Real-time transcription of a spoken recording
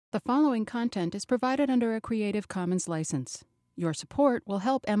The following content is provided under a Creative Commons license. Your support will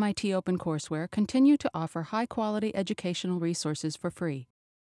help MIT OpenCourseware continue to offer high-quality educational resources for free.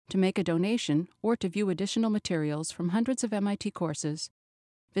 To make a donation or to view additional materials from hundreds of MIT courses,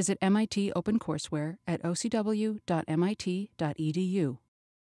 visit MIT OpenCourseware at ocw.mit.edu.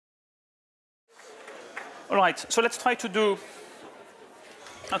 All right, so let's try to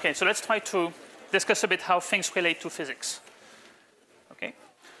discuss a bit how things relate to physics. Okay.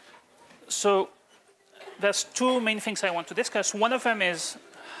 So there's two main things I want to discuss. One of them is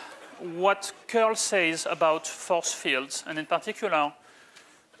what curl says about force fields, and in particular,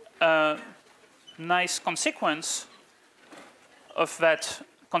 a nice consequence of that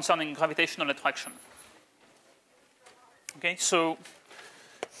concerning gravitational attraction. Okay, so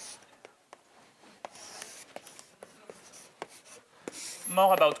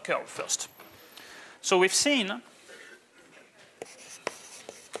more about curl first. So we've seen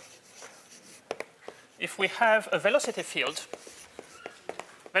if we have a velocity field,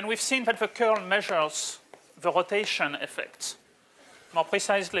 then we've seen that the curl measures the rotation effects. More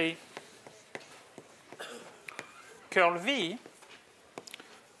precisely, curl V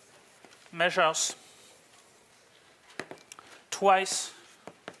measures twice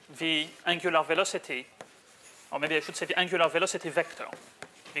the angular velocity, or maybe I should say the angular velocity vector,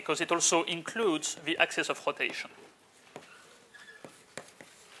 because it also includes the axis of rotation.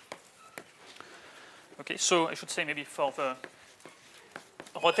 Okay, so I should say maybe for the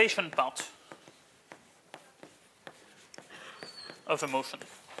rotation part of the motion.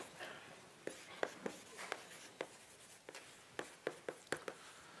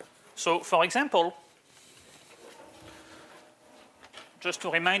 So, for example, just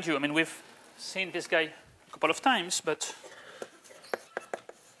to remind you, I mean, we've seen this guy a couple of times, but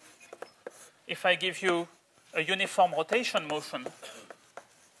if I give you a uniform rotation motion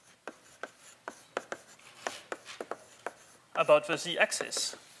about the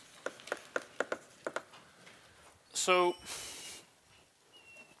z-axis, so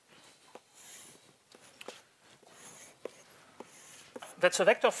that's a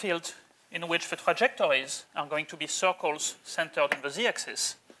vector field in which the trajectories are going to be circles centered in the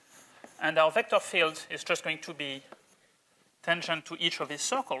z-axis, and our vector field is just going to be tangent to each of these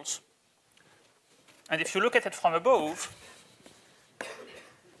circles. And if you look at it from above,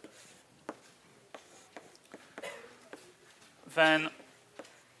 then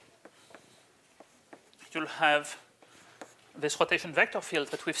you'll have this rotation vector field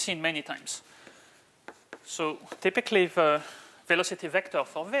that we've seen many times. So typically the velocity vector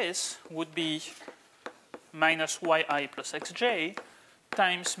for this would be minus yi plus xj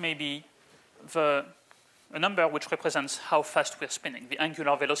times maybe a number which represents how fast we're spinning, the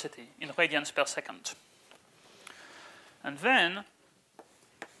angular velocity in radians per second. And then,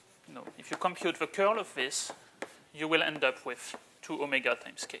 if you compute the curl of this, you will end up with 2 omega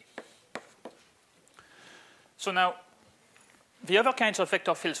times k. So now, the other kinds of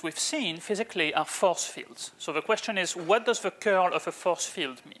vector fields we've seen physically are force fields. So the question is, what does the curl of a force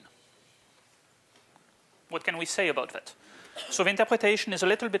field mean? What can we say about that? So the interpretation is a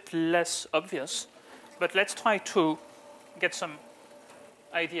little bit less obvious, but let's try to get some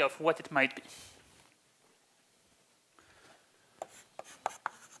idea of what it might be.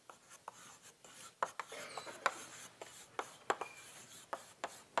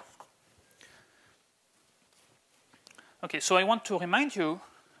 Okay, so I want to remind you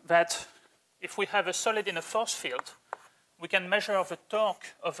that if we have a solid in a force field, we can measure the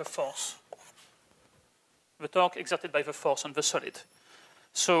torque of the force, the torque exerted by the force on the solid.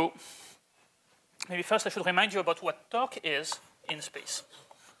 So maybe first I should remind you about what torque is in space.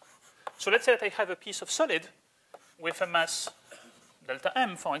 So let's say that I have a piece of solid with a mass delta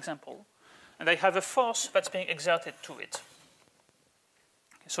m, for example, and I have a force that's being exerted to it.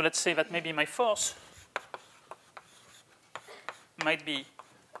 Okay, so let's say that maybe my force might be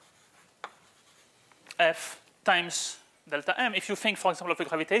F times delta m. If you think, for example, of a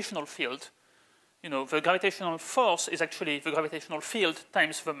gravitational field, the gravitational force is actually the gravitational field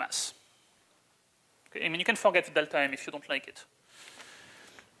times the mass. Okay, I mean, you can forget delta m if you don't like it.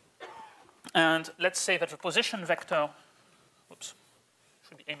 And let's say that the position vector, oops,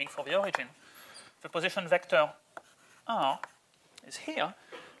 should be aiming for the origin. The position vector r is here.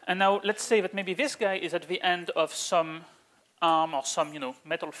 And now let's say that maybe this guy is at the end of some arm or some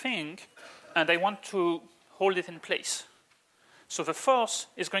metal thing, and I want to hold it in place. So the force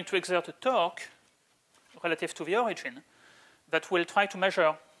is going to exert a torque relative to the origin that will try to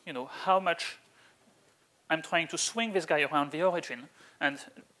measure how much I'm trying to swing this guy around the origin, and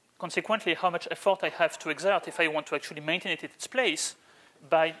consequently how much effort I have to exert if I want to actually maintain it in its place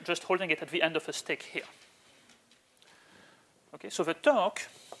by just holding it at the end of a stick here. Okay, so the torque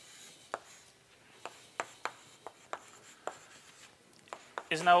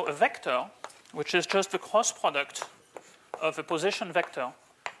is now a vector, which is just the cross product of a position vector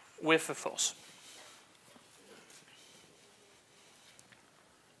with the force.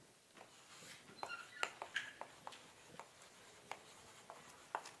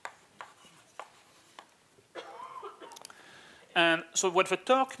 And so what the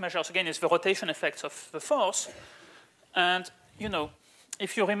torque measures, again, is the rotation effects of the force. And, you know,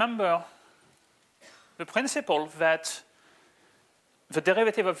 if you remember the principle that the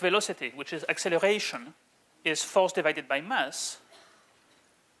derivative of velocity, which is acceleration, is force divided by mass,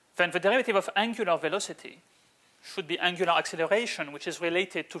 then the derivative of angular velocity should be angular acceleration, which is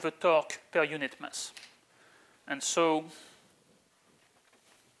related to the torque per unit mass. And so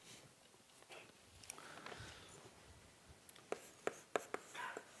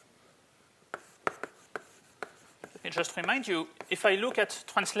let me just remind you, if I look at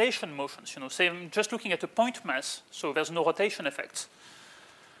translation motions, you know, say I'm just looking at a point mass, so there's no rotation effects,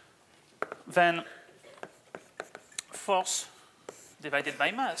 then force divided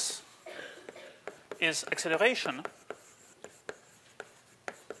by mass is acceleration,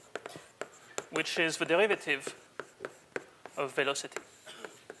 which is the derivative of velocity.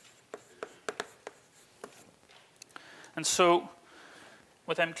 And so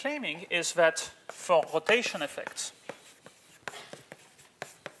what I'm claiming is that for rotation effects,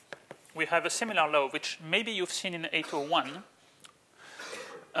 we have a similar law, which maybe you've seen in 801.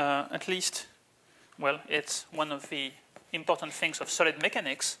 At least, well, it's one of the important things of solid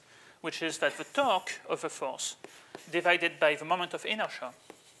mechanics, which is that the torque of a force divided by the moment of inertia.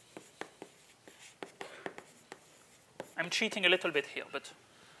 I'm cheating a little bit here, but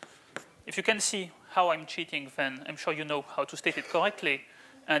if you can see how I'm cheating, then I'm sure you know how to state it correctly.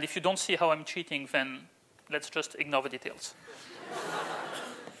 And if you don't see how I'm cheating, then let's just ignore the details.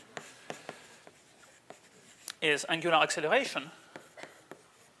 Is angular acceleration.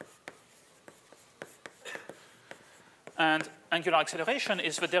 And angular acceleration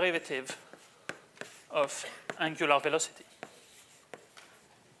is the derivative of angular velocity.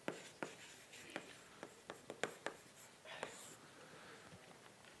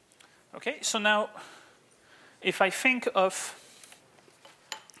 Okay, so now if I think of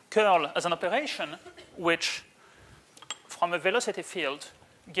curl as an operation which, from a velocity field,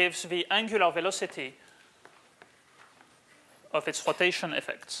 gives the angular velocity of its rotation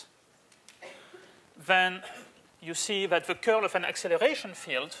effects, then you see that the curl of an acceleration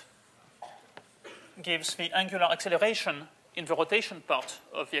field gives the angular acceleration in the rotation part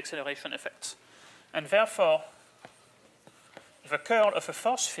of the acceleration effects. And therefore, the curl of a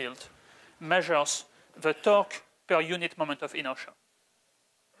force field measures the torque per unit moment of inertia.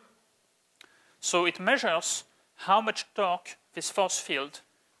 So it measures how much torque this force field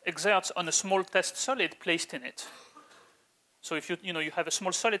exerts on a small test solid placed in it. So if you have a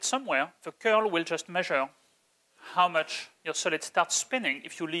small solid somewhere, the curl will just measure how much your solid starts spinning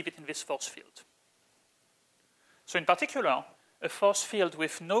if you leave it in this force field. So in particular, a force field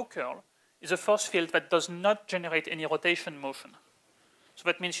with no curl is a force field that does not generate any rotation motion. So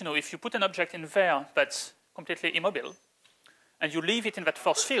that means, if you put an object in there that's completely immobile, and you leave it in that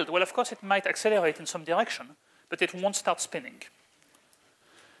force field, well, of course, it might accelerate in some direction, but it won't start spinning.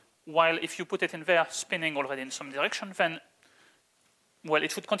 While if you put it in there spinning already in some direction, then, well,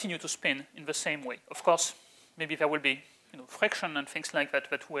 it should continue to spin in the same way. Of course, maybe there will be friction and things like that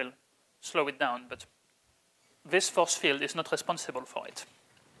that will slow it down, but this force field is not responsible for it.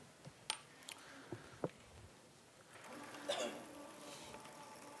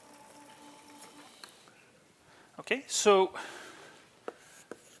 Okay, so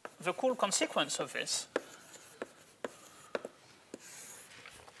the cool consequence of this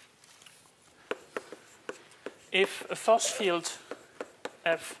if a force field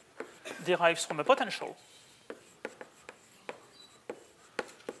F derives from a potential.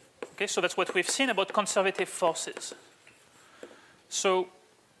 Okay, so that's what we've seen about conservative forces. So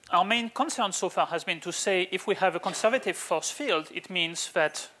our main concern so far has been to say if we have a conservative force field, it means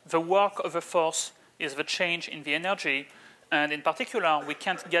that the work of a force is the change in the energy, and in particular, we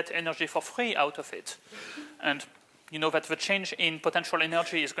can't get energy for free out of it. And you know that the change in potential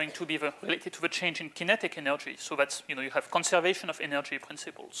energy is going to be related to the change in kinetic energy, so that's, you have conservation of energy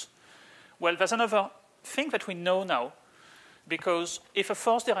principles. Well, there's another thing that we know now, because if a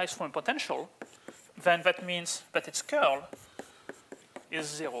force derives from a potential, then that means that its curl is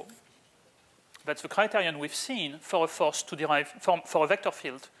 0. That's the criterion we've seen for a force to derive, for a vector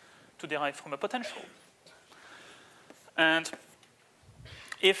field to derive from a potential. And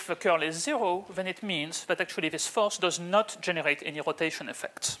if the curl is 0, then it means that actually this force does not generate any rotation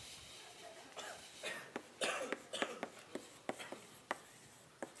effects.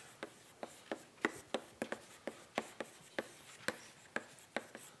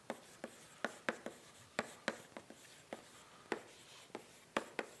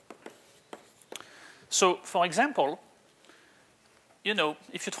 So, for example,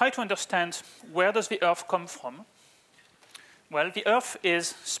 if you try to understand where does the Earth come from, well, the Earth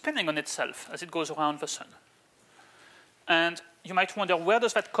is spinning on itself as it goes around the sun. And you might wonder, where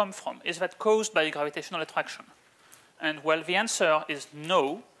does that come from? Is that caused by gravitational attraction? And, well, the answer is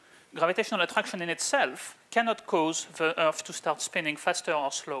no. Gravitational attraction in itself cannot cause the Earth to start spinning faster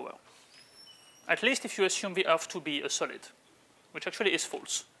or slower. At least if you assume the Earth to be a solid, which actually is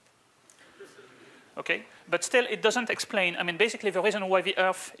false. Okay? But still, it doesn't explain. I mean, basically, the reason why the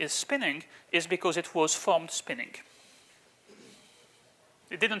Earth is spinning is because it was formed spinning.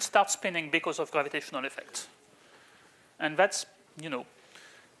 It didn't start spinning because of gravitational effects. And that's, a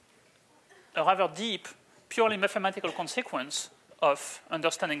rather deep, purely mathematical consequence of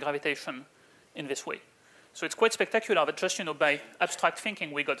understanding gravitation in this way. So it's quite spectacular that just, by abstract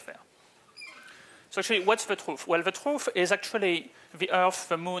thinking, we got there. So actually, what's the truth? Well, the truth is actually the Earth,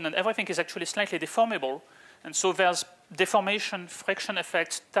 the Moon, and everything is actually slightly deformable. And so there's deformation, friction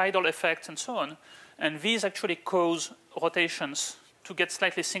effects, tidal effects, and so on. And these actually cause rotations to get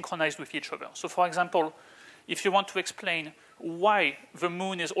slightly synchronized with each other. So for example, if you want to explain why the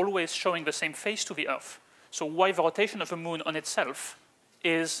Moon is always showing the same face to the Earth, so why the rotation of the Moon on itself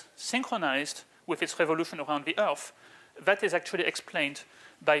is synchronized with its revolution around the Earth, that is actually explained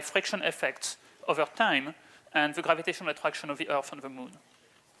by friction effects over time and the gravitational attraction of the Earth and the Moon.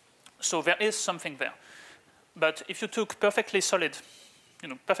 So there is something there. But if you took perfectly solid,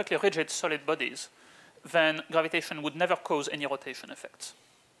 perfectly rigid solid bodies, then gravitation would never cause any rotation effects.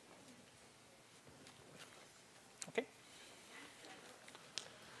 Okay?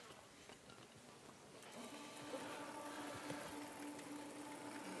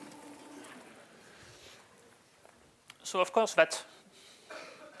 So of course that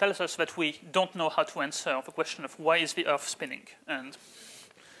tells us that we don't know how to answer the question of why is the Earth spinning. And,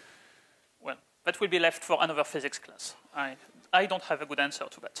 well, that will be left for another physics class. I don't have a good answer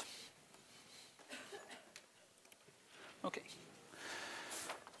to that. Okay.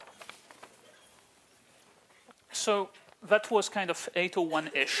 So that was kind of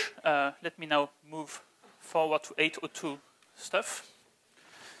 801-ish. Let me now move forward to 802 stuff.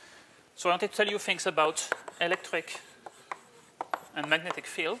 So I wanted to tell you things about electric and magnetic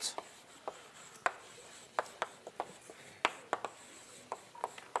fields.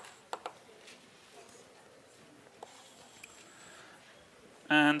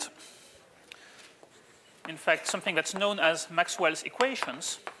 And in fact, something that's known as Maxwell's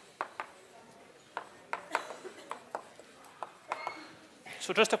equations.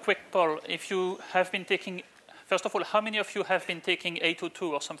 So just a quick poll. If you have been taking, first of all, how many of you have been taking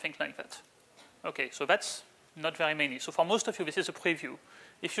 802 or something like that? Okay, so that's not very many. So for most of you, this is a preview.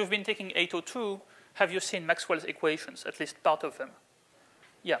 If you've been taking 802, have you seen Maxwell's equations, at least part of them?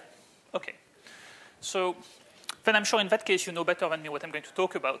 Yeah, okay. So then I'm sure in that case you know better than me what I'm going to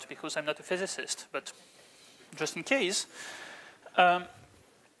talk about because I'm not a physicist, but just in case.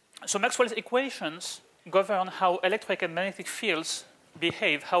 So Maxwell's equations govern how electric and magnetic fields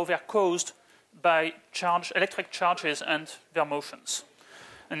behave, how they're caused by electric charges and their motions.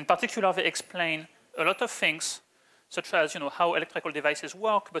 And in particular, they explain a lot of things, such as how electrical devices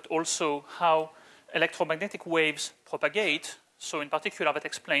work, but also how electromagnetic waves propagate. So in particular, that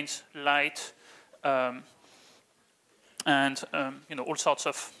explains light and all sorts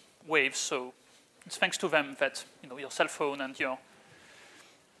of waves. So it's thanks to them that your cell phone and your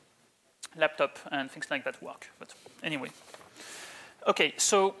laptop and things like that work. But anyway, okay.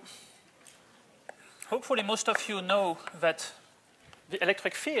 So hopefully most of you know that the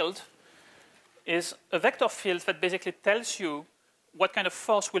electric field is a vector field that basically tells you what kind of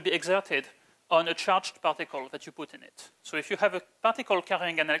force will be exerted on a charged particle that you put in it. So if you have a particle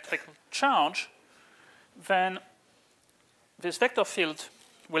carrying an electrical charge, then this vector field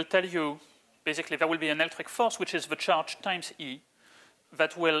will tell you basically there will be an electric force, which is the charge times E,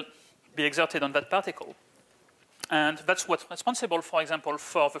 that will be exerted on that particle. And that's what's responsible, for example,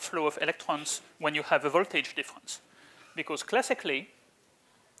 for the flow of electrons when you have a voltage difference. Because classically,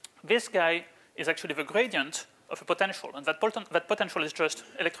 this guy is actually the gradient of a potential, and that potential is just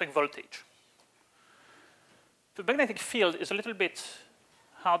electric voltage. The magnetic field is a little bit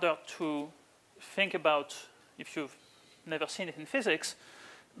harder to think about if you've never seen it in physics,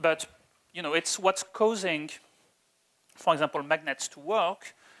 but it's what's causing for example, magnets to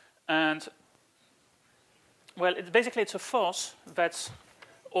work. And, well, it's a force that's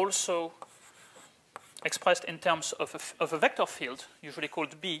also expressed in terms of a vector field, usually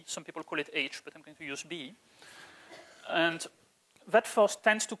called B. Some people call it H, but I'm going to use B. And that force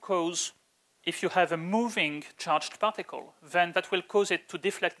tends to cause, if you have a moving charged particle, then that will cause it to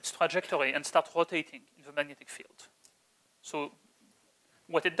deflect its trajectory and start rotating in the magnetic field. So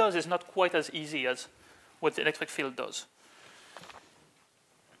what it does is not quite as easy as what the electric field does.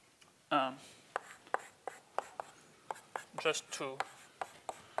 Just to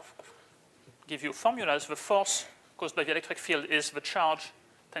give you formulas, the force caused by the electric field is the charge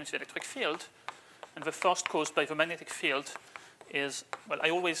times the electric field, and the force caused by the magnetic field is, well,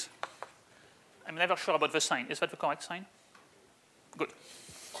 I'm never sure about the sign. Is that the correct sign? Good.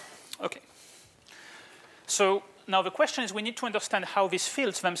 Okay. So now the question is, we need to understand how these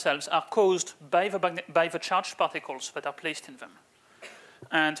fields themselves are caused by the charged particles that are placed in them.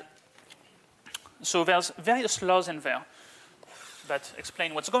 And so there's various laws in there that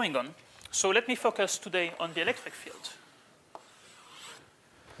explain what's going on. So let me focus today on the electric field.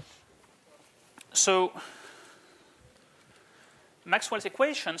 So Maxwell's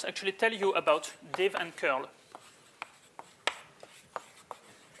equations actually tell you about div and curl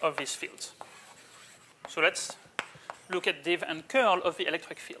of these fields. So let's look at div and curl of the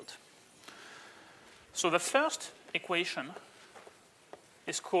electric field. So the first equation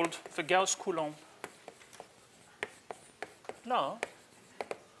is called the Gauss-Coulomb law.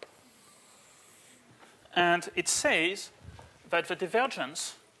 And it says that the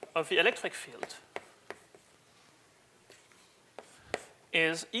divergence of the electric field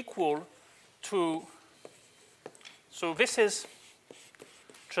is equal to, so this is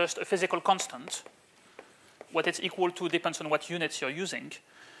just a physical constant. What it's equal to depends on what units you're using.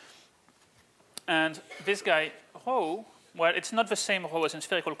 And this guy, rho, well, it's not the same rho as in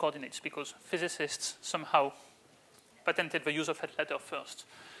spherical coordinates because physicists somehow patented the use of that letter first.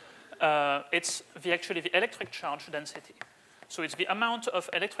 It's actually the electric charge density. So it's the amount of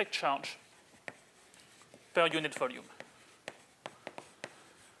electric charge per unit volume.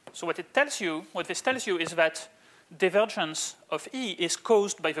 So what this tells you is that divergence of E is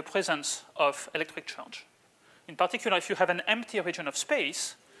caused by the presence of electric charge. In particular, if you have an empty region of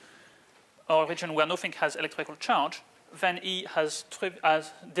space, or a region where nothing has electrical charge, then E has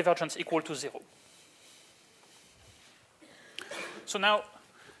divergence equal to 0. So now,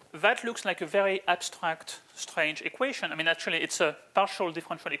 that looks like a very abstract, strange equation. I mean, actually, it's a partial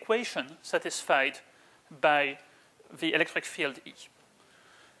differential equation satisfied by the electric field E.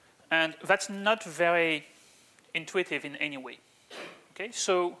 And that's not very intuitive in any way. Okay,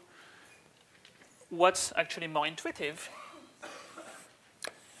 so what's actually more intuitive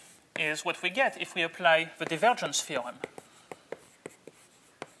is what we get if we apply the divergence theorem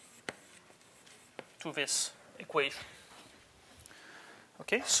to this equation.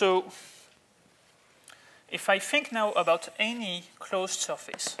 Okay, so if I think now about any closed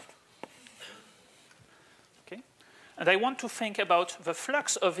surface, okay, and I want to think about the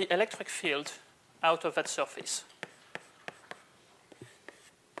flux of the electric field out of that surface.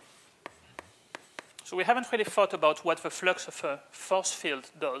 So we haven't really thought about what the flux of a force field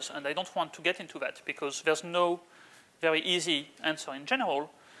does, and I don't want to get into that because there's no very easy answer in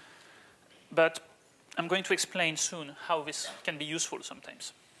general, but I'm going to explain soon how this can be useful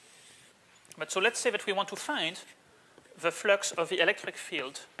sometimes. But so let's say that we want to find the flux of the electric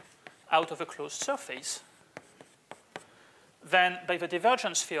field out of a closed surface. Then by the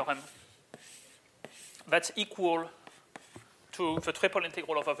divergence theorem, that's equal to the triple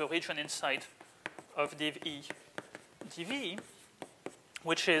integral over the region inside of div E dv,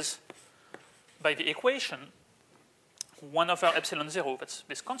 which is, by the equation, 1 over epsilon 0, that's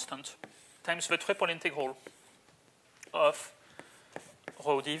this constant, times the triple integral of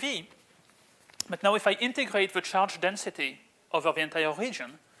rho dv. But now if I integrate the charge density over the entire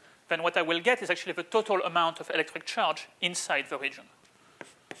region, then what I will get is actually the total amount of electric charge inside the region.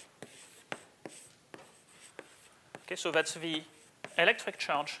 Okay, so that's the electric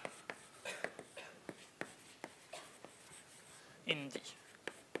charge in D.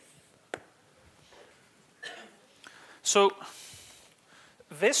 So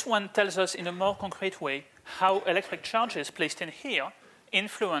this one tells us in a more concrete way how electric charges placed in here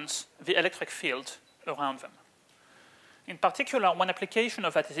influence the electric field around them. In particular, one application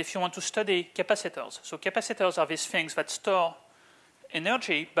of that is if you want to study capacitors. So capacitors are these things that store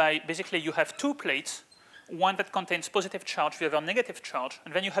energy by basically you have two plates, one that contains positive charge, the other negative charge,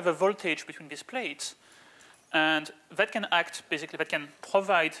 and then you have a voltage between these plates. And that can act, basically, that can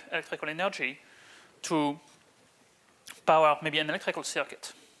provide electrical energy to power maybe an electrical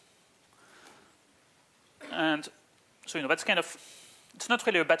circuit. And so, that's kind of, it's not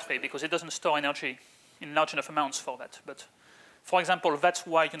really a battery because it doesn't store energy in large enough amounts for that. But for example, that's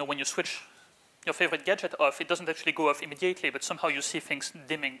why, when you switch your favorite gadget off, it doesn't actually go off immediately, but somehow you see things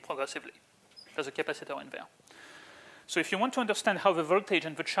dimming progressively. There's a capacitor in there. So if you want to understand how the voltage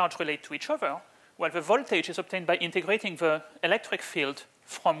and the charge relate to each other, well, the voltage is obtained by integrating the electric field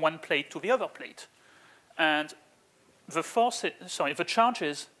from one plate to the other plate. And the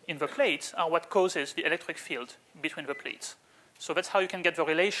charges in the plates are what causes the electric field between the plates. So that's how you can get the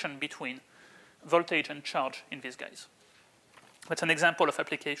relation between voltage and charge in these guys. That's an example of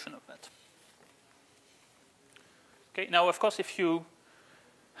application of that. Okay, now, of course, if you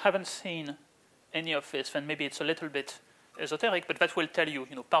haven't seen any of this, then maybe it's a little bit esoteric, but that will tell you,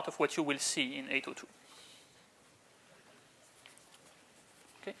 part of what you will see in 802.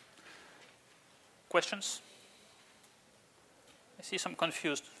 Okay. Questions? I see some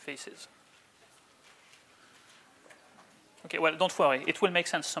confused faces. Okay, well, don't worry. It will make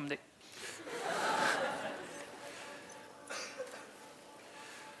sense someday.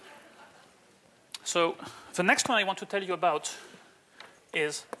 So the next one I want to tell you about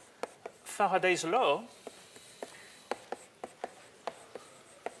is Faraday's law.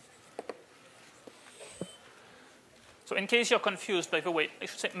 So in case you're confused, by the way, I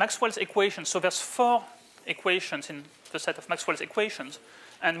should say Maxwell's equations. So there's 4 equations in the set of Maxwell's equations,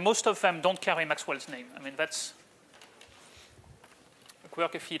 and most of them don't carry Maxwell's name. I mean, that's a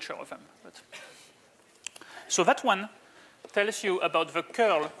quirky feature of them. But so that one tells you about the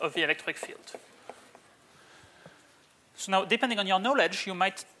curl of the electric field. So now, depending on your knowledge, you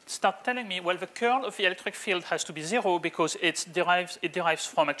might start telling me, well, the curl of the electric field has to be 0 because it derives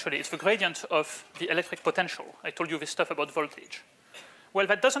from, actually, it's the gradient of the electric potential. I told you this stuff about voltage. Well,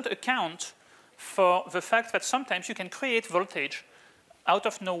 that doesn't account for the fact that sometimes you can create voltage out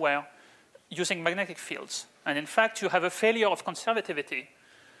of nowhere using magnetic fields. And in fact, you have a failure of conservativity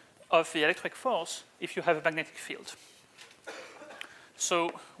of the electric force if you have a magnetic field. So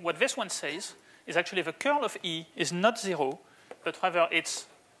what this one says is actually the curl of E is not 0, but rather it's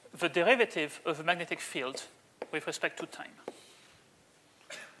the derivative of the magnetic field with respect to time.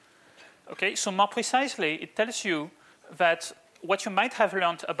 Okay, so more precisely, it tells you that what you might have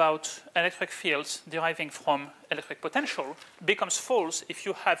learned about electric fields deriving from electric potential becomes false if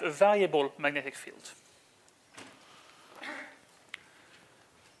you have a variable magnetic field.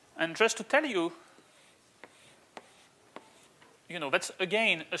 And just to tell you, that's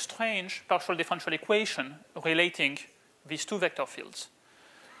again a strange partial differential equation relating these 2 vector fields.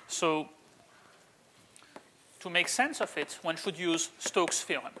 So to make sense of it, one should use Stokes'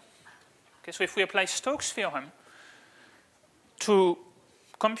 theorem. Okay, so if we apply Stokes' theorem to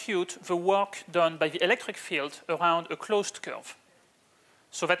compute the work done by the electric field around a closed curve.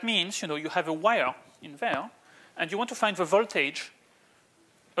 So that means, you have a wire in there, and you want to find the voltage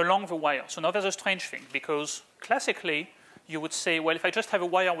along the wire. So now there's a strange thing, because classically, you would say, well, if I just have a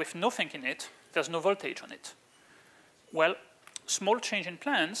wire with nothing in it, there's no voltage on it. Well, small change in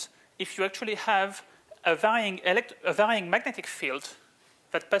plans, if you actually have a varying magnetic field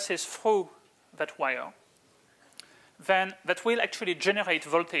that passes through that wire, then that will actually generate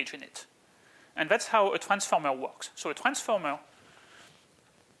voltage in it. And that's how a transformer works. So a transformer,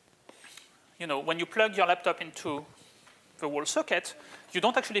 when you plug your laptop into the wall socket, you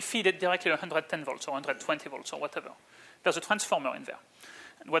don't actually feed it directly 110 volts or 120 volts or whatever. There's a transformer in there.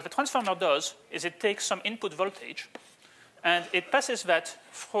 And what the transformer does is it takes some input voltage, and it passes that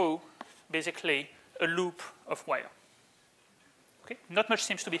through, basically, a loop of wire. Okay? Not much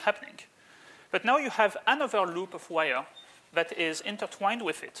seems to be happening. But now you have another loop of wire that is intertwined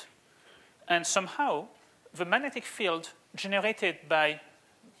with it. And somehow, the magnetic field generated by,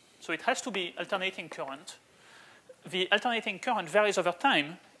 so it has to be alternating current. The alternating current varies over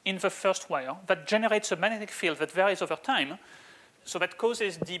time in the first wire. That generates a magnetic field that varies over time. So that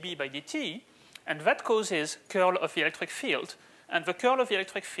causes dB by dt. And that causes curl of the electric field. And the curl of the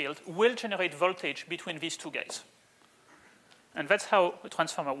electric field will generate voltage between these 2 guys. And that's how a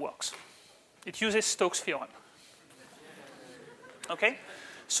transformer works. It uses Stokes' theorem. Okay?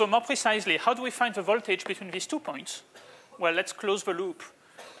 So more precisely, how do we find the voltage between these 2 points? Well, let's close the loop,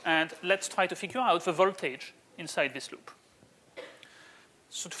 and let's try to figure out the voltage inside this loop.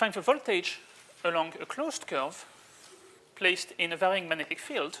 So to find the voltage along a closed curve placed in a varying magnetic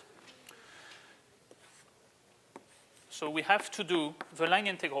field, so we have to do the line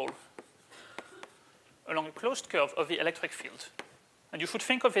integral along a closed curve of the electric field. And you should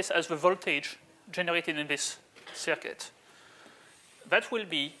think of this as the voltage generated in this circuit. That will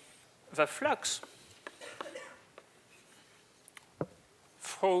be the flux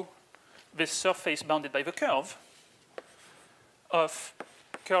through this surface bounded by the curve of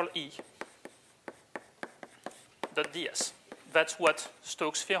curl E dot ds. That's what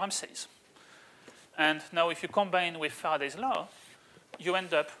Stokes' theorem says. And now if you combine with Faraday's law, you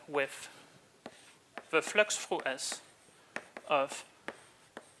end up with the flux through S of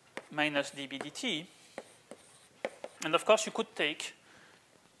minus dB dt. And of course, you could take,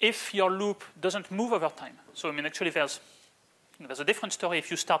 if your loop doesn't move over time. So I mean, actually, there's a different story if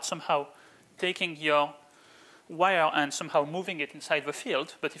you start somehow taking your wire and somehow moving it inside the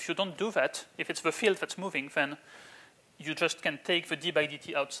field. But if you don't do that, if it's the field that's moving, then you just can take the d by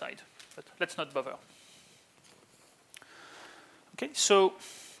dt outside. But let's not bother. Okay, so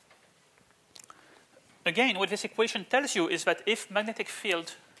again, what this equation tells you is that if magnetic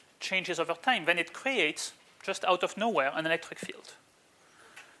field changes over time, then it creates, just out of nowhere, an electric field.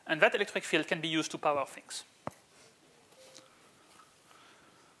 And that electric field can be used to power things.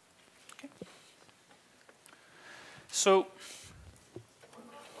 Okay. So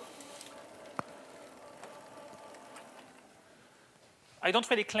I don't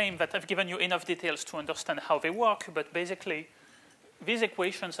really claim that I've given you enough details to understand how they work, but basically, these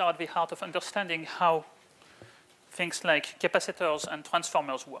equations are at the heart of understanding how things like capacitors and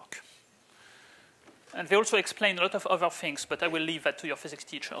transformers work. And they also explain a lot of other things, but I will leave that to your physics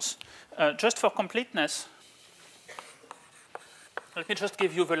teachers. Just for completeness, let me just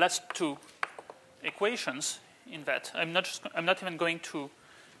give you the last two equations in that. I'm not even going to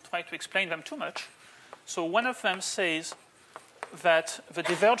try to explain them too much. So one of them says that the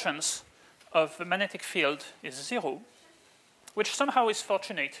divergence of the magnetic field is 0, which somehow is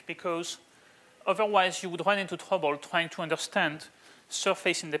fortunate because otherwise you would run into trouble trying to understand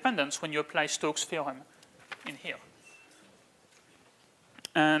surface independence when you apply Stokes' theorem in here.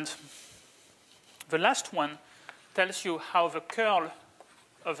 And the last one tells you how the curl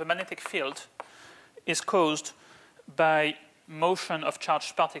of the magnetic field is caused by motion of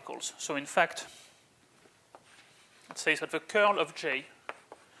charged particles. So in fact, it says that the curl of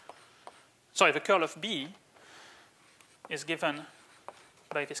B is given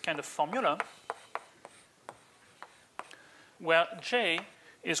by this kind of formula, where J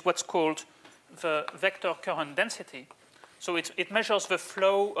is what's called the vector current density. So it measures the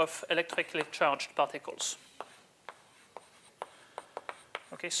flow of electrically charged particles.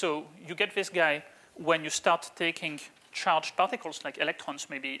 Okay, so you get this guy when you start taking charged particles, like electrons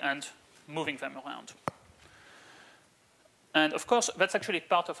maybe, and moving them around. And of course, that's actually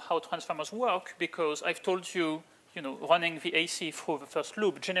part of how transformers work, because I've told you, running the AC through the first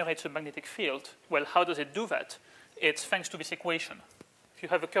loop generates a magnetic field. Well, how does it do that? It's thanks to this equation. If you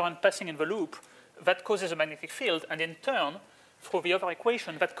have a current passing in the loop, that causes a magnetic field, and in turn, through the other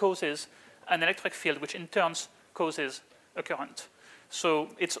equation, that causes an electric field, which in turn causes a current. So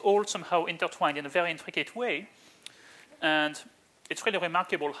it's all somehow intertwined in a very intricate way, and it's really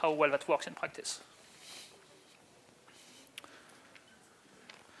remarkable how well that works in practice.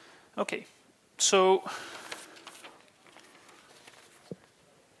 Okay, so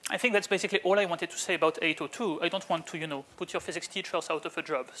I think that's basically all I wanted to say about 802. I don't want to, put your physics teachers out of a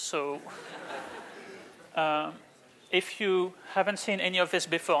job. So if you haven't seen any of this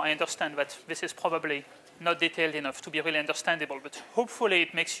before, I understand that this is probably not detailed enough to be really understandable. But hopefully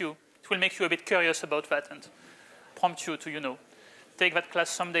it will make you a bit curious about that and prompt you to, take that class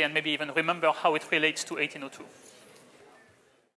someday and maybe even remember how it relates to 1802.